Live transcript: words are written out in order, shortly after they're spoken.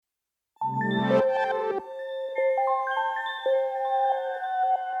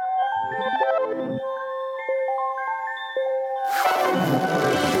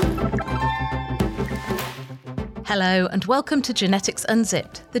Hello and welcome to Genetics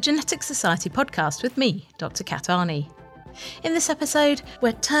Unzipped, the Genetics Society podcast with me, Dr. Kat Arney. In this episode,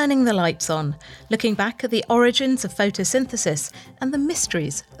 we're turning the lights on, looking back at the origins of photosynthesis and the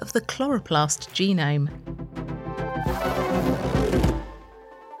mysteries of the chloroplast genome.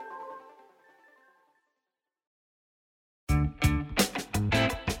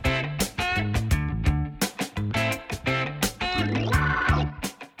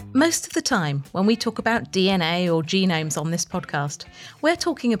 Most of the time, when we talk about DNA or genomes on this podcast, we're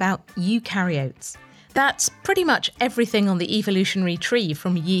talking about eukaryotes. That's pretty much everything on the evolutionary tree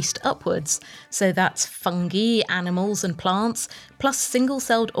from yeast upwards. So that's fungi, animals and plants, plus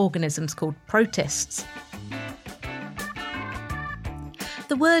single-celled organisms called protists.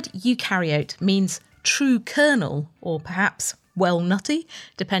 The word eukaryote means true kernel, or perhaps well nutty,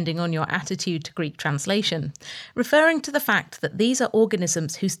 depending on your attitude to Greek translation, referring to the fact that these are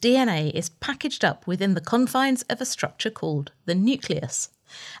organisms whose DNA is packaged up within the confines of a structure called the nucleus,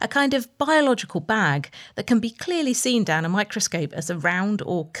 a kind of biological bag that can be clearly seen down a microscope as a round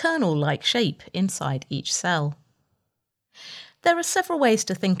or kernel-like shape inside each cell. There are several ways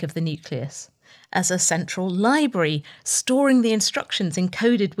to think of the nucleus: as a central library, storing the instructions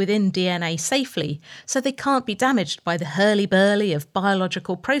encoded within DNA safely so they can't be damaged by the hurly-burly of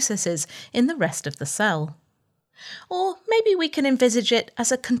biological processes in the rest of the cell. Or maybe we can envisage it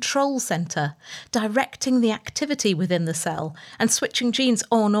as a control centre, directing the activity within the cell and switching genes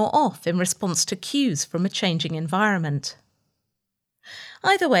on or off in response to cues from a changing environment.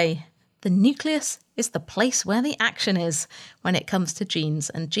 Either way, the nucleus is the place where the action is when it comes to genes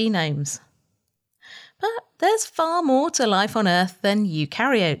and genomes. But there's far more to life on Earth than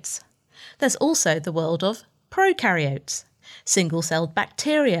eukaryotes. There's also the world of prokaryotes, single-celled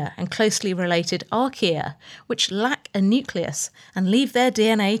bacteria and closely related archaea, which lack a nucleus and leave their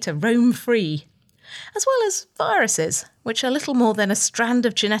DNA to roam free, as well as viruses, which are little more than a strand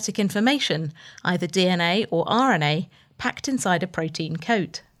of genetic information, either DNA or RNA, packed inside a protein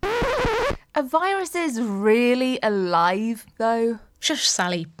coat. Are viruses really alive, though? Shush,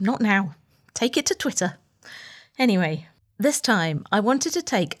 Sally, not now. Take it to Twitter. Anyway, this time I wanted to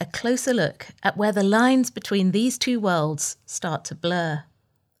take a closer look at where the lines between these two worlds start to blur.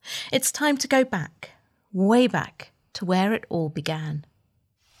 It's time to go back, way back, to where it all began.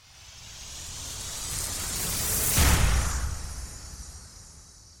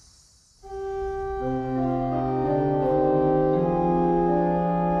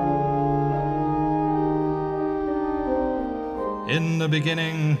 In the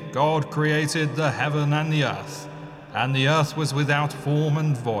beginning, God created the heaven and the earth was without form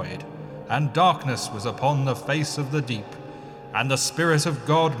and void, and darkness was upon the face of the deep, and the Spirit of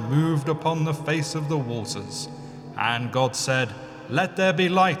God moved upon the face of the waters. And God said, "Let there be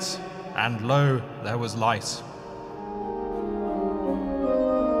light," and lo, there was light.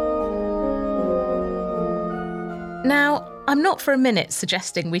 Now, I'm not for a minute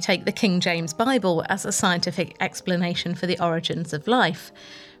suggesting we take the King James Bible as a scientific explanation for the origins of life,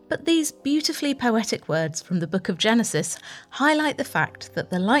 but these beautifully poetic words from the book of Genesis highlight the fact that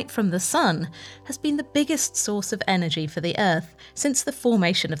the light from the sun has been the biggest source of energy for the Earth since the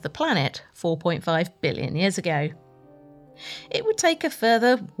formation of the planet 4.5 billion years ago. It would take a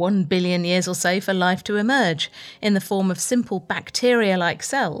further 1 billion years or so for life to emerge in the form of simple bacteria-like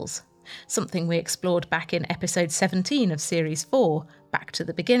cells, something we explored back in episode 17 of series 4, Back to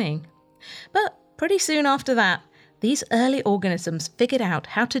the Beginning. But pretty soon after that, these early organisms figured out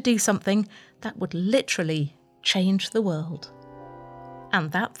how to do something that would literally change the world.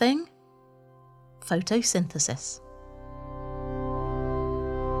 And that thing? Photosynthesis.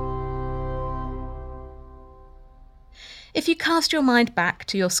 If you cast your mind back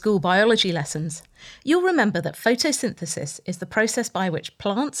to your school biology lessons, you'll remember that photosynthesis is the process by which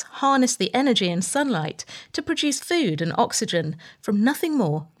plants harness the energy in sunlight to produce food and oxygen from nothing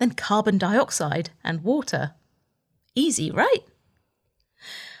more than carbon dioxide and water. Easy, right?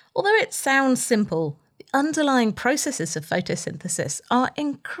 Although it sounds simple, the underlying processes of photosynthesis are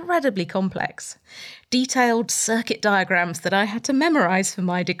incredibly complex. Detailed circuit diagrams that I had to memorise for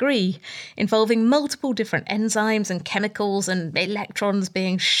my degree, involving multiple different enzymes and chemicals and electrons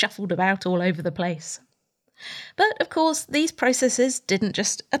being shuffled about all over the place. But of course, these processes didn't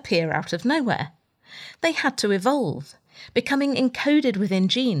just appear out of nowhere. They had to evolve, becoming encoded within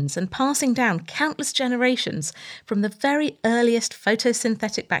genes and passing down countless generations from the very earliest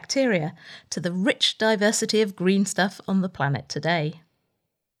photosynthetic bacteria to the rich diversity of green stuff on the planet today.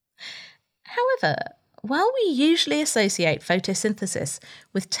 However, while we usually associate photosynthesis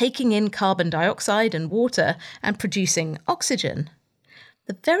with taking in carbon dioxide and water and producing oxygen,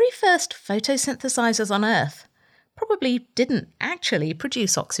 the very first photosynthesizers on Earth probably didn't actually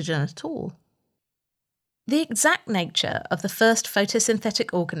produce oxygen at all. The exact nature of the first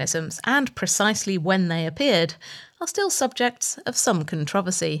photosynthetic organisms and precisely when they appeared are still subjects of some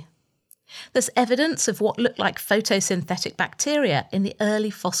controversy. There's evidence of what looked like photosynthetic bacteria in the early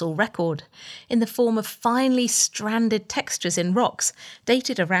fossil record, in the form of finely stranded textures in rocks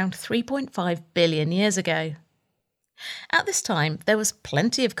dated around 3.5 billion years ago. At this time, there was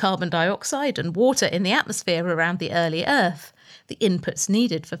plenty of carbon dioxide and water in the atmosphere around the early Earth, the inputs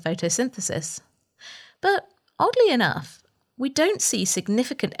needed for photosynthesis. But oddly enough, we don't see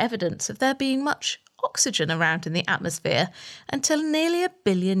significant evidence of there being much oxygen around in the atmosphere until nearly 1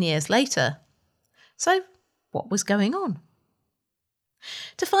 billion years later. So, what was going on?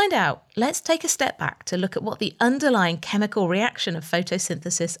 To find out, let's take a step back to look at what the underlying chemical reaction of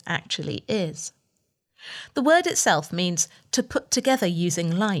photosynthesis actually is. The word itself means to put together using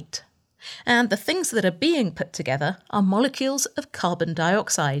light. And the things that are being put together are molecules of carbon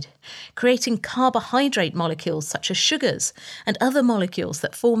dioxide, creating carbohydrate molecules such as sugars and other molecules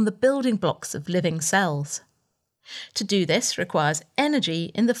that form the building blocks of living cells. To do this requires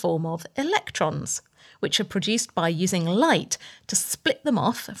energy in the form of electrons, which are produced by using light to split them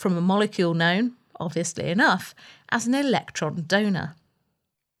off from a molecule known, obviously enough, as an electron donor.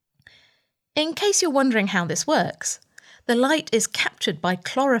 In case you're wondering how this works, the light is captured by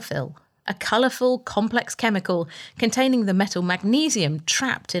chlorophyll, a colourful, complex chemical containing the metal magnesium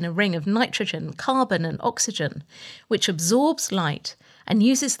trapped in a ring of nitrogen, carbon and oxygen, which absorbs light and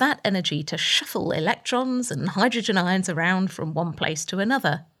uses that energy to shuffle electrons and hydrogen ions around from one place to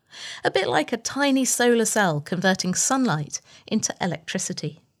another, a bit like a tiny solar cell converting sunlight into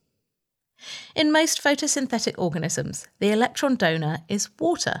electricity. In most photosynthetic organisms, the electron donor is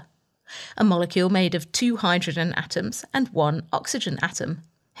water, a molecule made of 2 hydrogen atoms and 1 oxygen atom,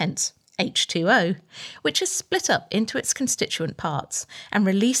 hence H2O, which is split up into its constituent parts and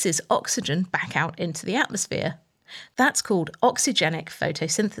releases oxygen back out into the atmosphere. That's called oxygenic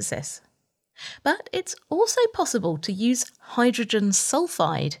photosynthesis. But it's also possible to use hydrogen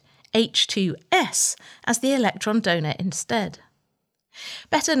sulfide, H2S, as the electron donor instead.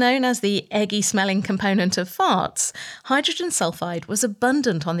 Better known as the eggy-smelling component of farts, hydrogen sulfide was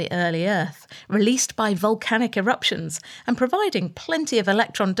abundant on the early Earth, released by volcanic eruptions and providing plenty of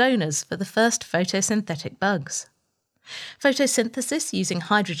electron donors for the first photosynthetic bugs. Photosynthesis using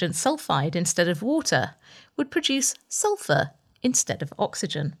hydrogen sulfide instead of water would produce sulfur instead of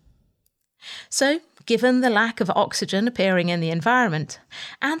oxygen. So, given the lack of oxygen appearing in the environment,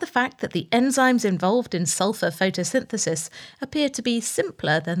 and the fact that the enzymes involved in sulfur photosynthesis appear to be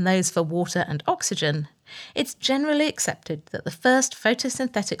simpler than those for water and oxygen, it's generally accepted that the first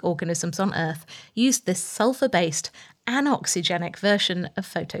photosynthetic organisms on Earth used this sulfur-based, anoxygenic version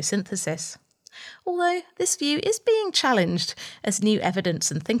of photosynthesis. Although this view is being challenged as new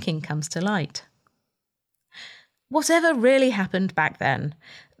evidence and thinking comes to light. Whatever really happened back then,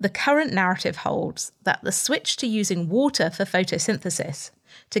 the current narrative holds that the switch to using water for photosynthesis,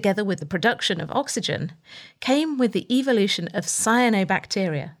 together with the production of oxygen, came with the evolution of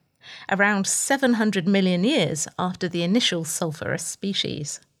cyanobacteria, around 700 million years after the initial sulphurous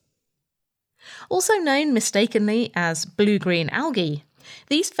species. Also known mistakenly as blue-green algae,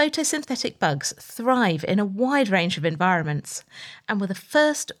 these photosynthetic bugs thrive in a wide range of environments and were the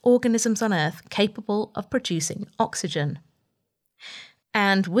first organisms on Earth capable of producing oxygen.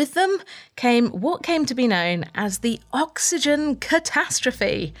 And with them came what came to be known as the oxygen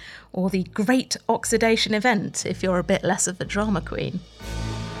catastrophe, or the Great Oxidation Event if you're a bit less of a drama queen.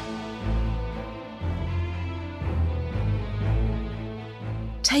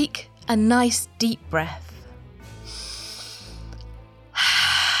 Take a nice deep breath.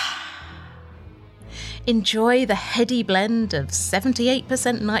 Enjoy the heady blend of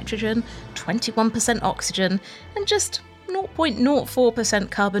 78% nitrogen, 21% oxygen, and just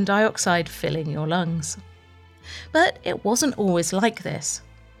 0.04% carbon dioxide filling your lungs. But it wasn't always like this.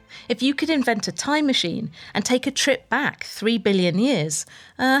 If you could invent a time machine and take a trip back 3 billion years,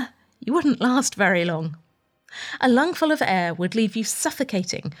 you wouldn't last very long. A lungful of air would leave you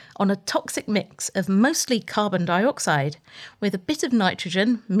suffocating on a toxic mix of mostly carbon dioxide, with a bit of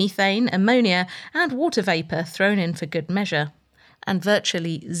nitrogen, methane, ammonia, and water vapour thrown in for good measure, and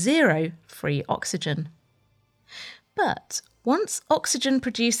virtually zero free oxygen. But once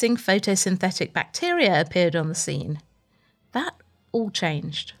oxygen-producing photosynthetic bacteria appeared on the scene, that all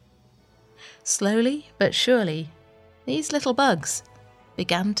changed. Slowly but surely, these little bugs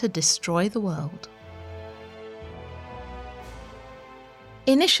began to destroy the world.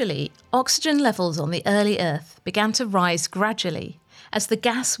 Initially, oxygen levels on the early Earth began to rise gradually as the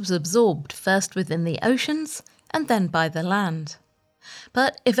gas was absorbed first within the oceans and then by the land.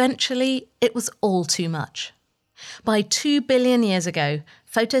 But eventually it was all too much. By 2 billion years ago,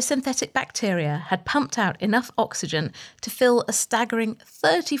 photosynthetic bacteria had pumped out enough oxygen to fill a staggering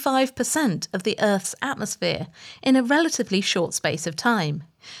 35% of the Earth's atmosphere in a relatively short space of time,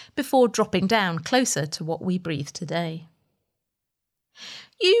 before dropping down closer to what we breathe today.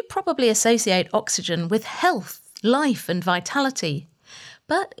 You probably associate oxygen with health, life and vitality,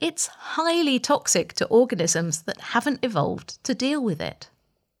 but it's highly toxic to organisms that haven't evolved to deal with it.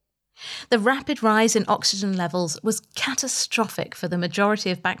 The rapid rise in oxygen levels was catastrophic for the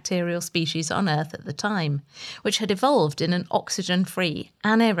majority of bacterial species on Earth at the time, which had evolved in an oxygen-free,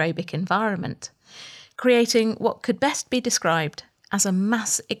 anaerobic environment, creating what could best be described as a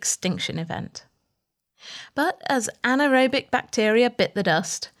mass extinction event. But as anaerobic bacteria bit the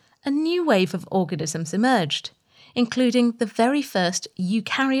dust, a new wave of organisms emerged, including the very first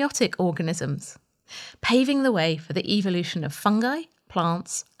eukaryotic organisms, paving the way for the evolution of fungi,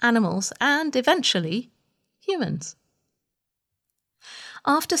 plants, animals, and eventually, humans.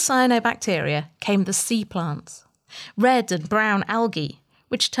 After cyanobacteria came the sea plants, red and brown algae,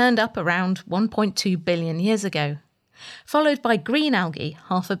 which turned up around 1.2 billion years ago, followed by green algae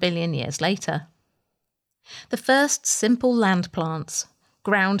 500 million years later. The first simple land plants,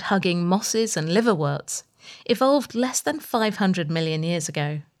 ground-hugging mosses and liverworts, evolved less than 500 million years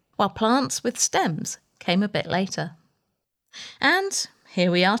ago, while plants with stems came a bit later. And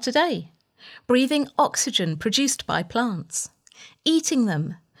here we are today, breathing oxygen produced by plants, eating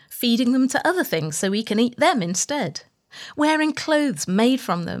them, feeding them to other things so we can eat them instead, wearing clothes made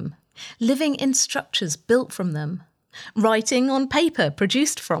from them, living in structures built from them, writing on paper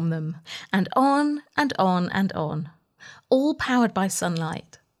produced from them, and on and on and on, all powered by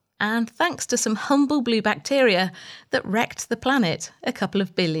sunlight, and thanks to some humble blue bacteria that wrecked the planet a couple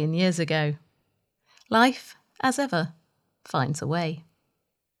of billion years ago. Life, as ever, finds a way.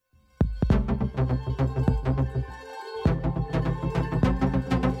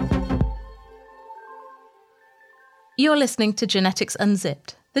 You're listening to Genetics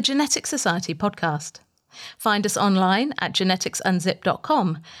Unzipped, the Genetics Society podcast. Find us online at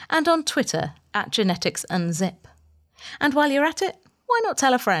geneticsunzip.com and on Twitter at geneticsunzip. And while you're at it, why not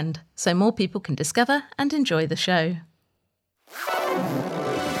tell a friend so more people can discover and enjoy the show?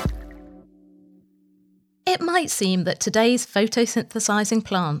 It might seem that today's photosynthesizing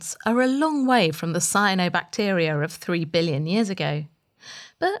plants are a long way from the cyanobacteria of 3 billion years ago.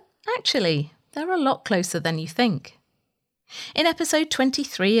 But actually, they're a lot closer than you think. In episode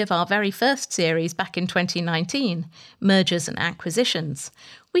 23 of our very first series back in 2019, Mergers and Acquisitions,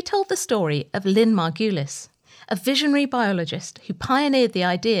 we told the story of Lynn Margulis, a visionary biologist who pioneered the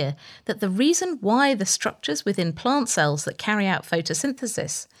idea that the reason why the structures within plant cells that carry out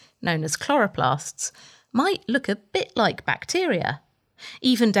photosynthesis, known as chloroplasts, might look a bit like bacteria,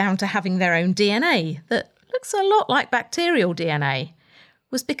 even down to having their own DNA that looks a lot like bacterial DNA,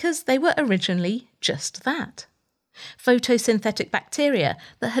 was because they were originally just that. Photosynthetic bacteria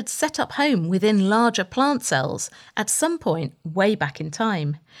that had set up home within larger plant cells at some point way back in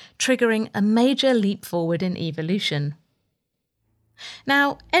time, triggering a major leap forward in evolution.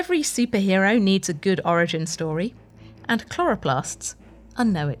 Now, every superhero needs a good origin story, and chloroplasts are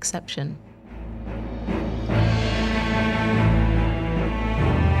no exception.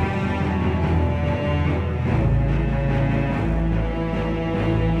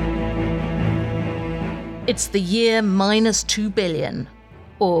 It's the year -2 billion,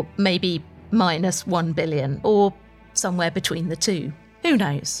 or maybe -1 billion, or somewhere between the two. Who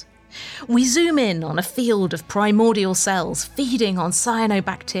knows? We zoom in on a field of primordial cells feeding on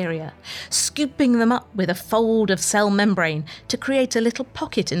cyanobacteria, scooping them up with a fold of cell membrane to create a little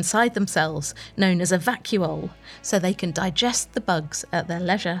pocket inside themselves known as a vacuole, so they can digest the bugs at their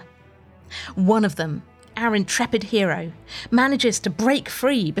leisure. One of them, our intrepid hero, manages to break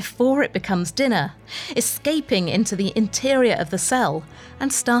free before it becomes dinner, escaping into the interior of the cell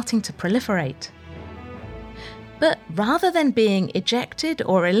and starting to proliferate. But rather than being ejected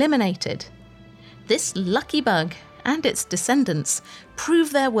or eliminated, this lucky bug and its descendants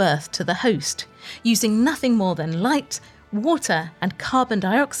prove their worth to the host, using nothing more than light, water and carbon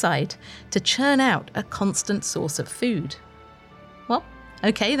dioxide to churn out a constant source of food. Well,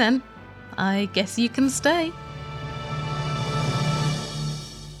 okay then. I guess you can stay.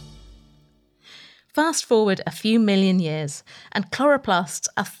 Fast forward a few million years, and chloroplasts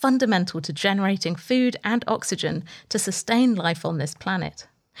are fundamental to generating food and oxygen to sustain life on this planet.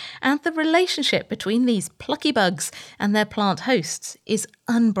 And the relationship between these plucky bugs and their plant hosts is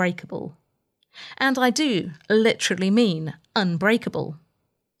unbreakable. And I do literally mean unbreakable.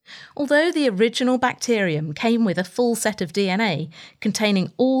 Although the original bacterium came with a full set of DNA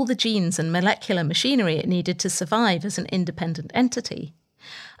containing all the genes and molecular machinery it needed to survive as an independent entity,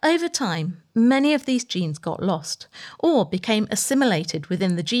 over time many of these genes got lost or became assimilated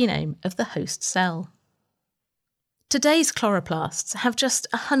within the genome of the host cell. Today's chloroplasts have just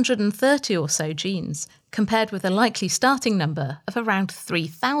 130 or so genes, compared with a likely starting number of around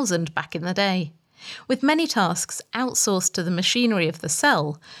 3,000 back in the day, with many tasks outsourced to the machinery of the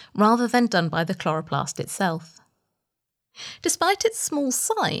cell rather than done by the chloroplast itself. Despite its small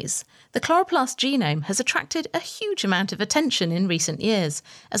size, the chloroplast genome has attracted a huge amount of attention in recent years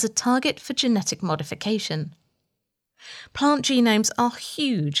as a target for genetic modification. Plant genomes are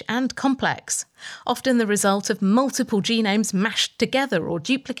huge and complex, often the result of multiple genomes mashed together or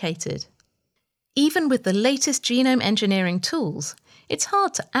duplicated. Even with the latest genome engineering tools, it's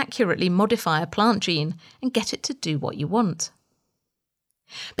hard to accurately modify a plant gene and get it to do what you want.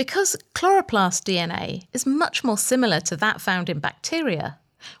 Because chloroplast DNA is much more similar to that found in bacteria,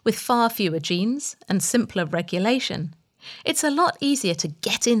 with far fewer genes and simpler regulation, it's a lot easier to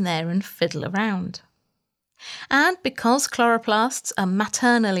get in there and fiddle around. And because chloroplasts are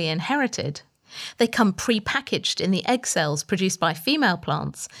maternally inherited, they come pre-packaged in the egg cells produced by female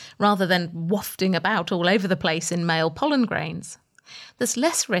plants rather than wafting about all over the place in male pollen grains. There's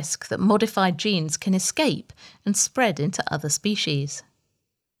less risk that modified genes can escape and spread into other species.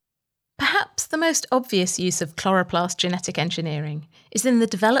 Perhaps the most obvious use of chloroplast genetic engineering is in the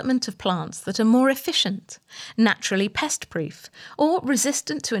development of plants that are more efficient, naturally pest-proof, or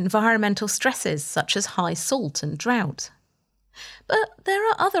resistant to environmental stresses such as high salt and drought. But there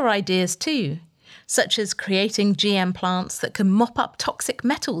are other ideas too, such as creating GM plants that can mop up toxic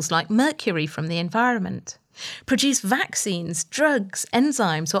metals like mercury from the environment, produce vaccines, drugs,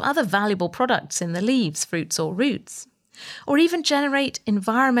 enzymes, or other valuable products in the leaves, fruits, or roots, or even generate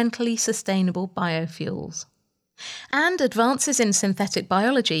environmentally sustainable biofuels. And advances in synthetic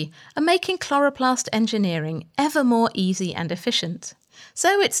biology are making chloroplast engineering ever more easy and efficient.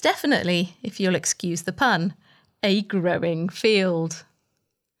 So it's definitely, if you'll excuse the pun, a growing field.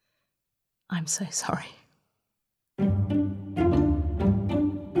 I'm so sorry.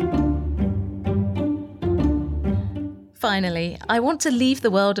 Finally, I want to leave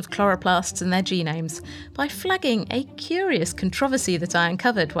the world of chloroplasts and their genomes by flagging a curious controversy that I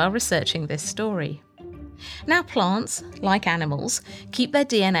uncovered while researching this story. Now, plants, like animals, keep their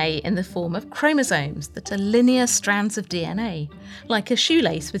DNA in the form of chromosomes that are linear strands of DNA, like a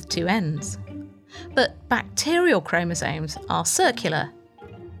shoelace with two ends. But bacterial chromosomes are circular.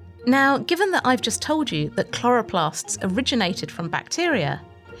 Now, given that I've just told you that chloroplasts originated from bacteria,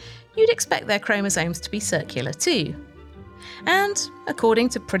 you'd expect their chromosomes to be circular too. And, according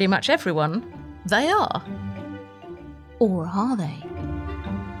to pretty much everyone, they are. Or are they?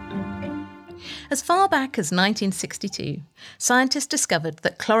 As far back as 1962, scientists discovered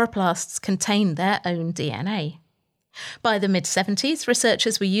that chloroplasts contain their own DNA. By the mid-70s,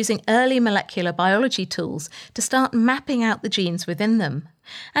 researchers were using early molecular biology tools to start mapping out the genes within them,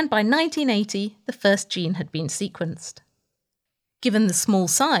 and by 1980, the first gene had been sequenced. Given the small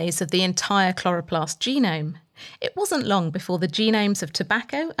size of the entire chloroplast genome, it wasn't long before the genomes of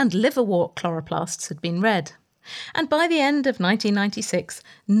tobacco and liverwort chloroplasts had been read. And by the end of 1996,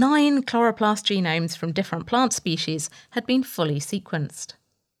 9 chloroplast genomes from different plant species had been fully sequenced.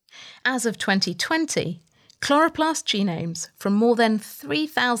 As of 2020, chloroplast genomes from more than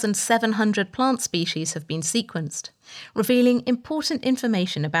 3,700 plant species have been sequenced, revealing important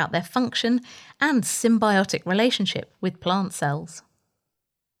information about their function and symbiotic relationship with plant cells.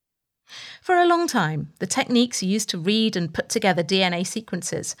 For a long time, the techniques used to read and put together DNA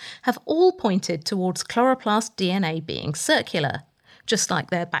sequences have all pointed towards chloroplast DNA being circular, just like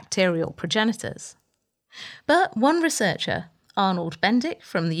their bacterial progenitors. But one researcher, Arnold Bendick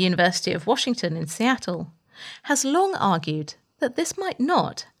from the University of Washington in Seattle, has long argued that this might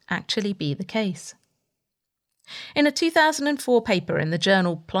not actually be the case. In a 2004 paper in the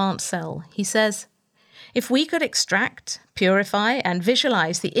journal Plant Cell, he says, "If we could extract, purify, and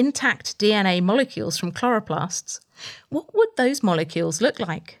visualize the intact DNA molecules from chloroplasts, what would those molecules look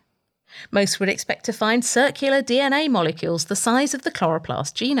like? Most would expect to find circular DNA molecules the size of the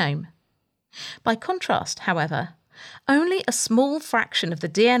chloroplast genome. By contrast, however, only a small fraction of the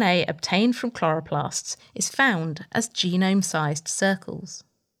DNA obtained from chloroplasts is found as genome-sized circles.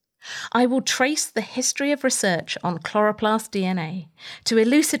 I will trace the history of research on chloroplast DNA to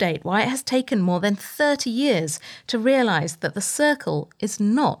elucidate why it has taken more than 30 years to realise that the circle is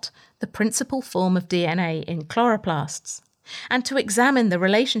not the principal form of DNA in chloroplasts, and to examine the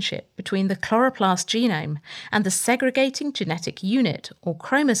relationship between the chloroplast genome and the segregating genetic unit or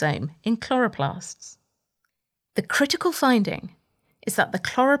chromosome in chloroplasts. The critical finding is that the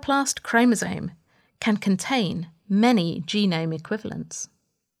chloroplast chromosome can contain many genome equivalents.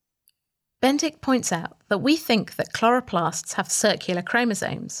 Bendick points out that we think that chloroplasts have circular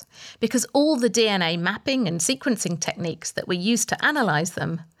chromosomes because all the DNA mapping and sequencing techniques that we use to analyse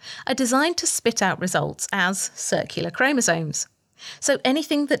them are designed to spit out results as circular chromosomes. So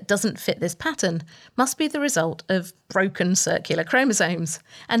anything that doesn't fit this pattern must be the result of broken circular chromosomes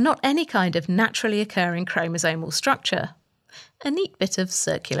and not any kind of naturally occurring chromosomal structure. A neat bit of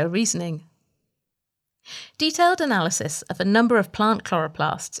circular reasoning. Detailed analysis of a number of plant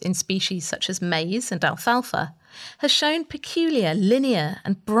chloroplasts in species such as maize and alfalfa has shown peculiar linear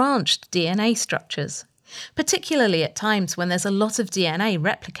and branched DNA structures, particularly at times when there's a lot of DNA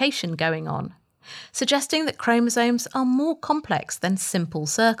replication going on, suggesting that chromosomes are more complex than simple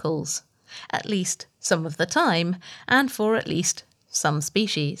circles, at least some of the time, and for at least some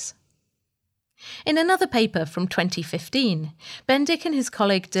species. In another paper from 2015, Bendick and his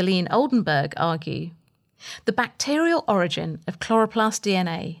colleague Deline Oldenburg argue the bacterial origin of chloroplast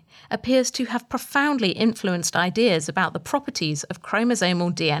DNA appears to have profoundly influenced ideas about the properties of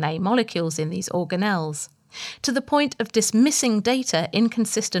chromosomal DNA molecules in these organelles, to the point of dismissing data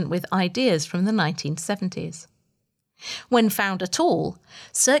inconsistent with ideas from the 1970s. When found at all,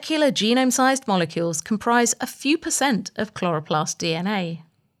 circular genome-sized molecules comprise a few % of chloroplast DNA.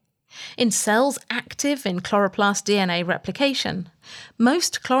 In cells active in chloroplast DNA replication,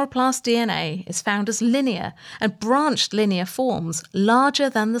 most chloroplast DNA is found as linear and branched linear forms larger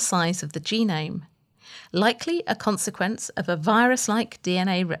than the size of the genome, likely a consequence of a virus-like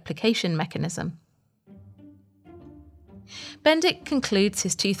DNA replication mechanism. Bendick concludes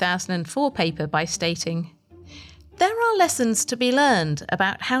his 2004 paper by stating, "There are lessons to be learned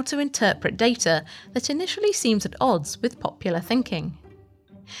about how to interpret data that initially seems at odds with popular thinking.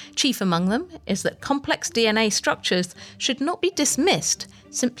 Chief among them is that complex DNA structures should not be dismissed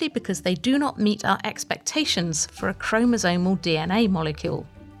simply because they do not meet our expectations for a chromosomal DNA molecule,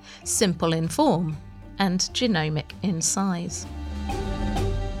 simple in form and genomic in size."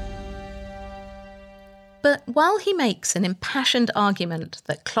 But while he makes an impassioned argument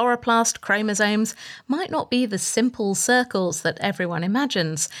that chloroplast chromosomes might not be the simple circles that everyone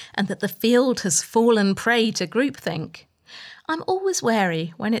imagines and that the field has fallen prey to groupthink, I'm always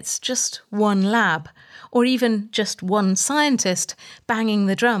wary when it's just one lab, or even just one scientist banging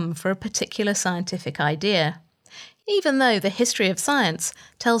the drum for a particular scientific idea, even though the history of science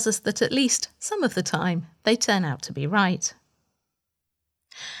tells us that at least some of the time they turn out to be right.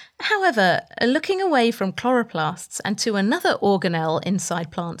 However, looking away from chloroplasts and to another organelle inside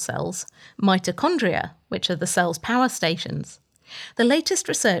plant cells, mitochondria, which are the cell's power stations, the latest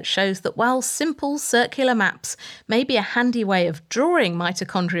research shows that while simple circular maps may be a handy way of drawing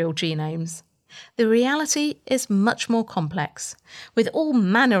mitochondrial genomes, the reality is much more complex, with all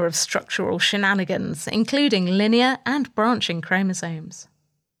manner of structural shenanigans, including linear and branching chromosomes.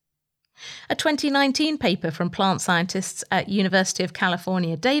 A 2019 paper from plant scientists at University of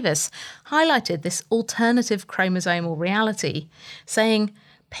California, Davis highlighted this alternative chromosomal reality, saying,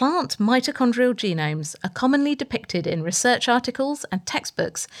 "Plant mitochondrial genomes are commonly depicted in research articles and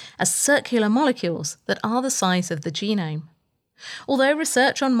textbooks as circular molecules that are the size of the genome. Although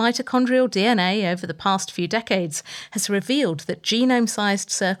research on mitochondrial DNA over the past few decades has revealed that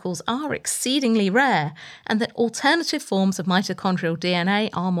genome-sized circles are exceedingly rare and that alternative forms of mitochondrial DNA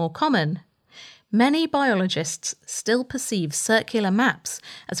are more common, many biologists still perceive circular maps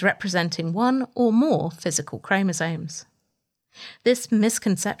as representing one or more physical chromosomes. This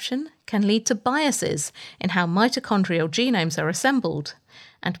misconception can lead to biases in how mitochondrial genomes are assembled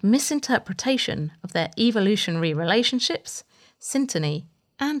and misinterpretation of their evolutionary relationships, synteny,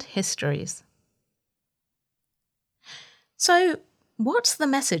 and histories." So, what's the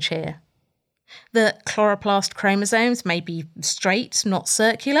message here? That chloroplast chromosomes may be straight, not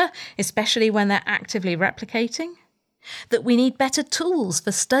circular, especially when they're actively replicating? That we need better tools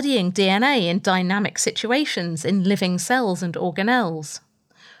for studying DNA in dynamic situations in living cells and organelles?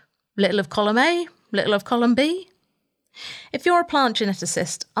 Little of column A, little of column B? If you're a plant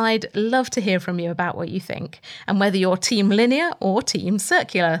geneticist, I'd love to hear from you about what you think and whether you're team linear or team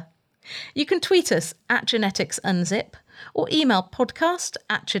circular. You can tweet us at GeneticsUnzip or email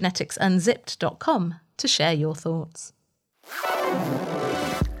podcast@geneticsunzipped.com to share your thoughts.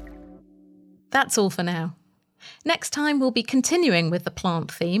 That's all for now. Next time, we'll be continuing with the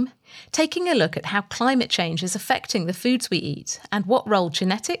plant theme, taking a look at how climate change is affecting the foods we eat and what role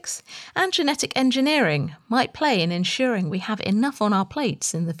genetics and genetic engineering might play in ensuring we have enough on our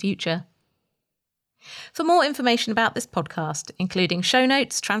plates in the future. For more information about this podcast, including show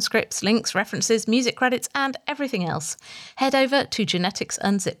notes, transcripts, links, references, music credits, and everything else, head over to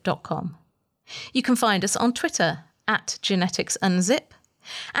geneticsunzip.com. You can find us on Twitter @geneticsunzip.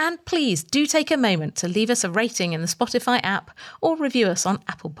 And please do take a moment to leave us a rating in the Spotify app or review us on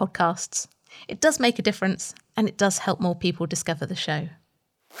Apple Podcasts. It does make a difference, and it does help more people discover the show.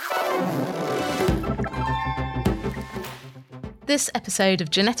 This episode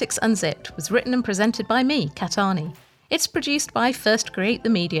of Genetics Unzipped was written and presented by me, Kat Arney. It's produced by First Create the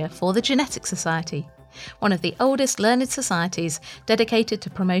Media for the Genetics Society, one of the oldest learned societies dedicated to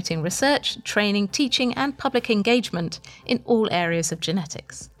promoting research, training, teaching and public engagement in all areas of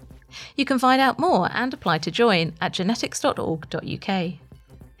genetics. You can find out more and apply to join at genetics.org.uk.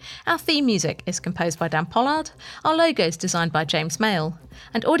 Our theme music is composed by Dan Pollard, our logo is designed by James Mayle,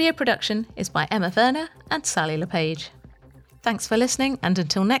 and audio production is by Emma Werner and Sally LePage. Thanks for listening, and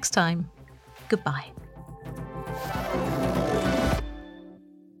until next time, goodbye.